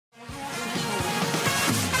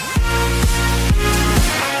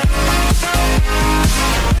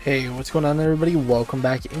Hey, what's going on everybody? Welcome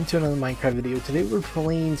back into another Minecraft video. Today we're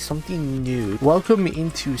playing something new. Welcome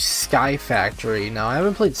into Sky Factory. Now, I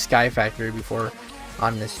haven't played Sky Factory before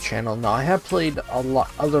on this channel. Now, I have played a lot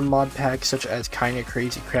other mod packs such as Kinda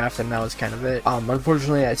Crazy Craft, and that was kind of it.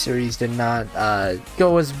 Unfortunately, that series did not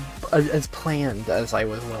go as planned as I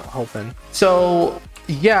was hoping. So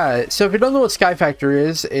yeah, so if you don't know what Sky Factory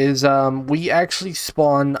is we actually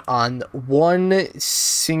spawn on one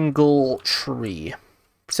single tree.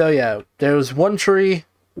 So yeah, there's one tree,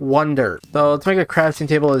 one dirt. So let's make a crafting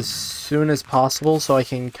table as soon as possible so I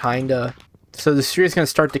can so this tree is going to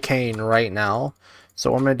start decaying right now. So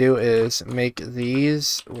what I'm going to do is make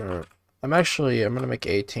these. I'm going to make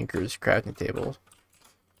a Tinker's crafting table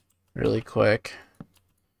really quick.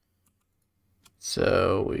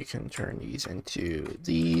 So we can turn these into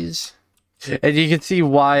these. And you can see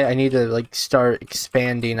why I need to like start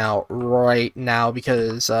expanding out right now,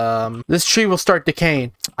 because this tree will start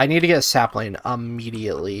decaying. I need to get a sapling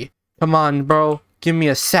immediately. Come on, bro. Give me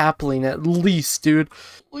a sapling at least, dude.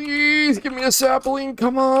 Please give me a sapling.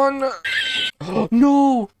 Come on. Oh,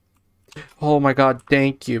 no. Oh my god.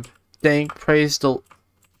 Thank you. Praise the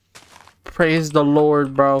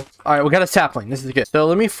Lord, bro. All right, we got a sapling. This is good. So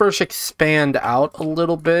let me first expand out a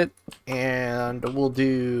little bit, and we'll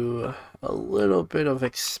do a little bit of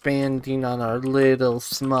expanding on our little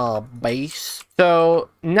small base. So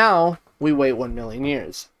now we wait 1 million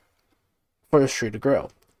years for this tree to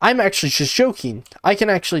grow. I'm actually just joking. I can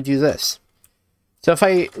actually do this. So if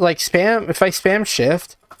I spam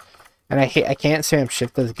shift, and I can't spam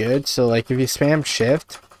shift as good. So like if you spam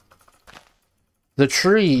shift, the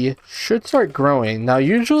tree should start growing. Now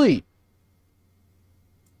usually,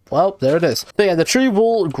 well, there it is. So yeah, the tree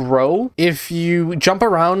will grow if you jump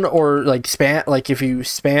around or like spam, like if you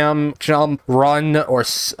spam, jump, run, or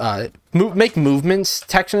make movements,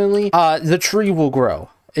 technically, the tree will grow.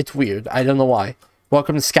 It's weird. I don't know why.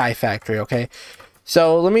 Welcome to Sky Factory, okay?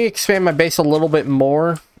 So let me expand my base a little bit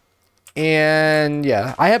more. And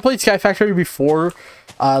yeah, I have played Sky Factory before,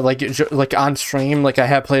 like on stream. Like I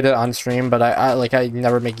have played it on stream, but I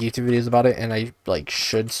never make YouTube videos about it, and I like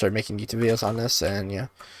should start making YouTube videos on this. And yeah,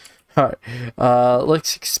 all right,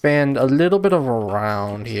 let's expand a little bit of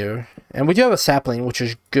around here, and we do have a sapling, which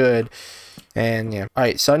is good. And yeah, all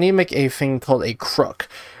right, so I need to make a thing called a crook.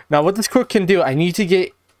 Now what this crook can do, I need to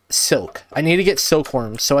get silk. I need to get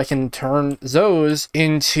silkworms so I can turn those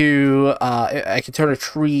into I can turn a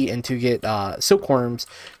tree into get silkworms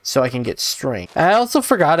so I can get string. And I also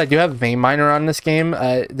forgot I do have vein miner on this game.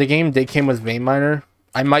 The game did came with vein miner.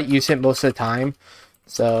 I might use it most of the time.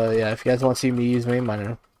 So yeah, if you guys want to see me use vein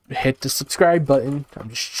miner, hit the subscribe button. I'm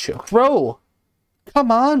just joking. Bro,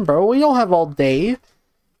 come on, bro. We don't have all day.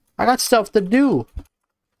 I got stuff to do.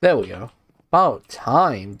 There we go. About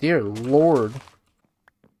time, dear Lord.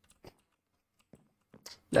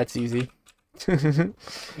 That's easy. Alright,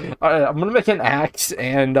 I'm gonna make an axe,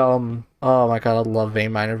 and oh my god, I love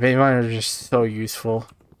vein miner. Vein miner is just so useful.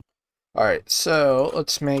 Alright, so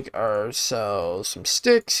let's make ourselves some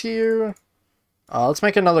sticks here. Let's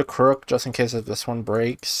make another crook just in case if this one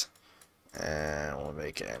breaks. And we'll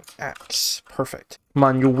make an axe. Perfect. Come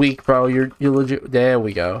on, you're weak, bro. You're legit. There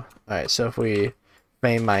we go. Alright, so if we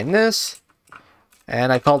vein mine this,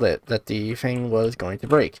 and I called it that the thing was going to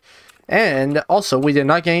break. And also, we did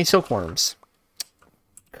not get any silkworms.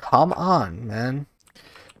 Come on, man.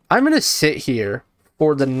 I'm going to sit here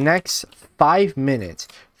for the next 5 minutes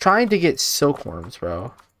trying to get silkworms,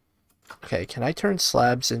 bro. Okay, can I turn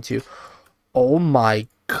slabs into... Oh my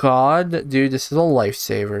god. Dude, this is a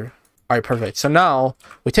lifesaver. Alright, perfect. So now,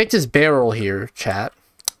 we take this barrel here, chat.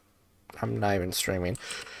 I'm not even streaming.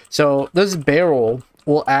 So, this barrel...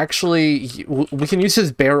 will actually, we can use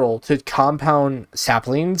this barrel to compound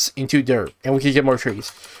saplings into dirt, and we can get more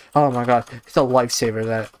trees. Oh my god, it's a lifesaver.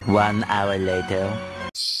 That 1 hour later.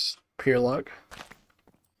 Pure luck.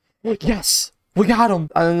 Yes, we got them.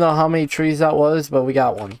 I don't know how many trees that was, but we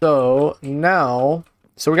got one. So now,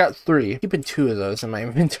 we got 3. Keeping 2 of those in my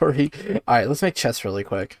inventory. All right, let's make chests really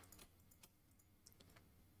quick.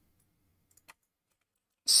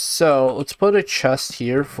 So let's put a chest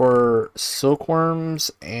here for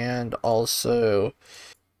silkworms and also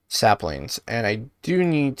saplings. And I do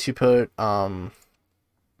need to put so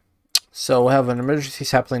we'll have an emergency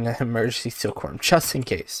sapling and an emergency silkworm just in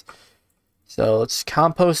case. So let's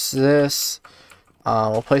compost this.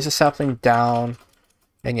 We'll place a sapling down,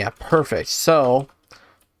 and yeah, perfect. So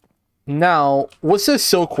now what's this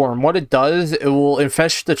silkworm? What it does, it will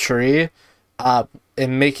infest the tree and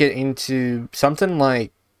make it into something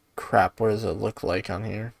like crap. What does it look like on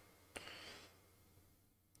here?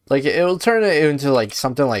 Like it'll turn it into like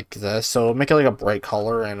something like this. So it'll make it like a bright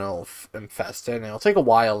color and it'll infest it. And it'll take a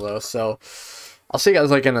while though. So I'll see you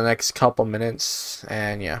guys like in the next couple minutes.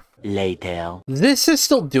 And yeah. Later. This is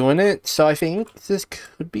still doing it. So I think this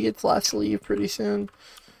could be its last leaf pretty soon.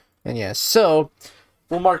 And yeah, so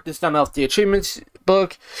we'll mark this down off the achievements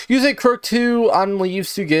book. Use a crook 2 on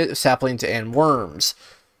leaves to get saplings and worms.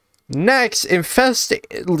 Next, infest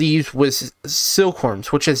leaves with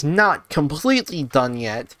silkworms, which is not completely done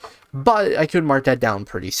yet, but I could mark that down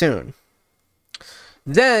pretty soon.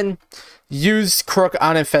 Then, use crook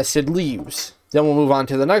on infested leaves. Then we'll move on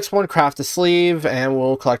to the next one, craft a sleeve, and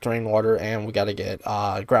we'll collect rainwater, and we gotta get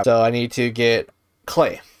gravel. So I need to get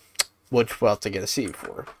clay, which we'll have to get a seed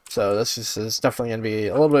for. So this is definitely gonna be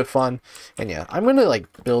a little bit fun. And yeah, I'm gonna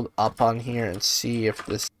like build up on here and see if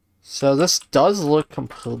this... So this does look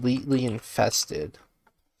completely infested.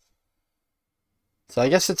 So I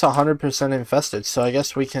guess it's 100% infested. So I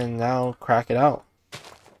guess we can now crack it out.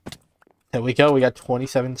 There we go. We got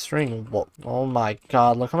 27 string. Whoa. Oh my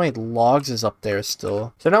god. Look how many logs is up there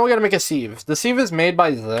still. So now we got to make a sieve. The sieve is made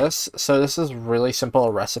by this. So this is really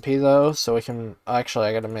simple recipe though. So we can... Actually,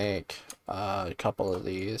 I got to make a couple of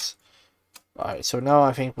these. Alright. So now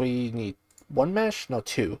I think we need one mesh? No,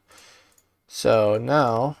 two. So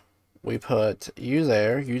now... We put you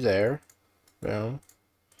there, boom,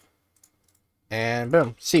 and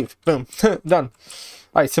boom, sieve, boom, done.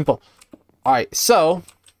 Alright, simple. Alright, so,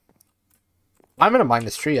 I'm gonna mine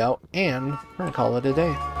this tree out, and we're gonna call it a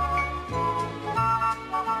day.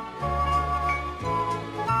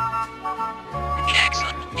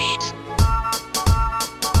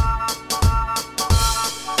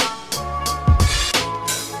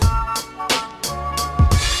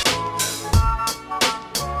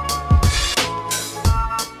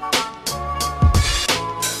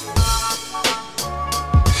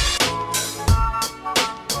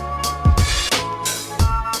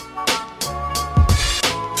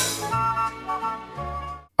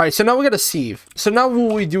 Alright, so now we got a sieve. So now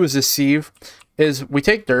what we do as a sieve is we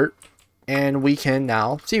take dirt and we can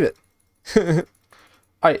now sieve it.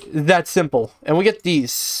 Alright, that's simple. And we get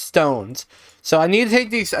these stones. So I need to take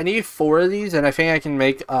these, I need 4 of these, and I think I can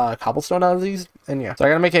make cobblestone out of these. And yeah, so I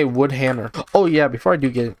gotta make a wood hammer. Oh yeah, before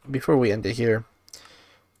we end it here.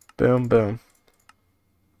 Boom, boom.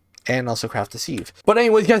 And also craft a sieve. But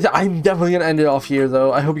anyways, guys, I'm definitely gonna end it off here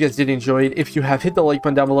though. I hope you guys did enjoy it. If you have, hit the like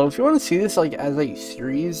button down below. If you want to see this like as a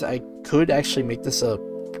series, I could actually make this a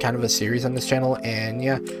kind of a series on this channel. And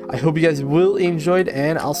yeah, I hope you guys will enjoy it,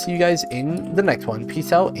 and I'll see you guys in the next one.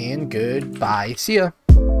 Peace out and goodbye. See ya.